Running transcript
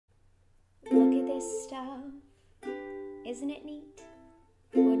this stuff. Isn't it neat?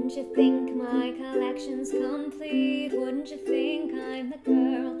 Wouldn't you think my collection's complete? Wouldn't you think I'm the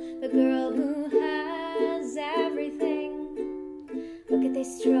girl who has everything? Look at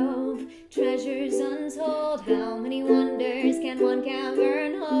this trove, treasures untold. How many wonders can one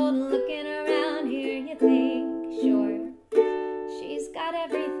cavern hold? Looking around here you think, sure, she's got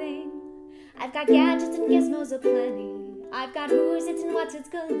everything. I've got gadgets and gizmos aplenty. I've got who's its and what's its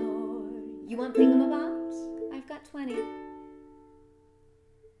galore. You want thingamabobs? I've got 20.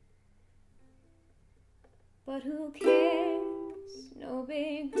 But who cares? No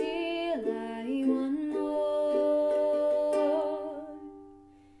big deal, I want more.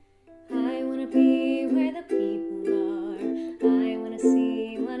 I wanna be where the people are. I wanna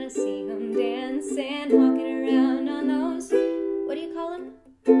see them dancing, walking around on those, what do you call them?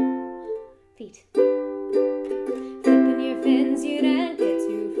 Feet. Flipping your fins, you don't get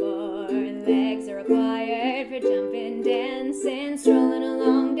too far. Legs are required for jumping, dancing, strolling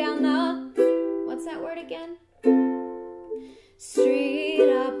along down the, what's that word again? Street,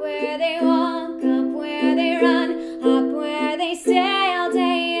 up where they walk, up where they run, up where they stay all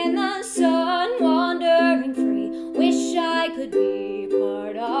day in the sun, wandering free. Wish I could be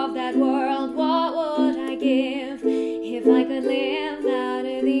part of that world. What would I give if I could live out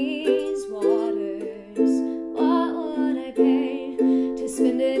of these waters? What would I pay to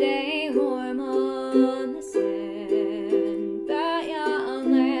spend a day warm on the sand? That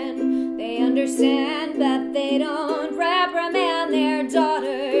young land, they understand, but they don't reprimand their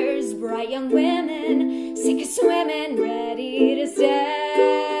daughters. Bright young women, sick of swimming, ready to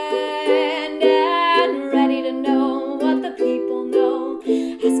stand and ready to know what the people know.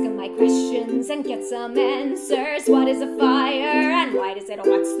 Ask them my questions and get some answers. What is a fire and why does it,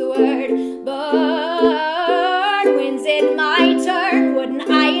 what's the word? Burn. When's it my turn? Wouldn't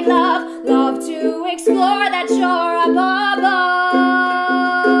I love to explore that shore above?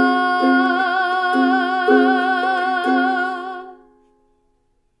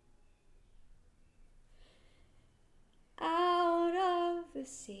 Out of the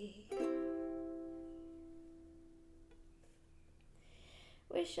sea.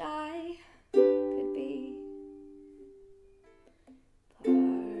 Wish I could be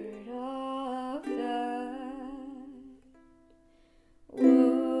part of that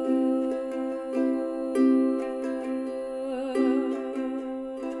world.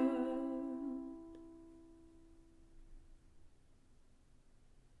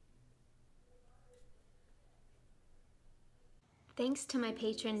 Thanks to my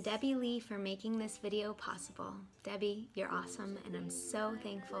patron Debby Li for making this video possible. Debbie, you're awesome, and I'm so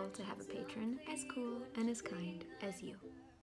thankful to have a patron as cool and as kind as you.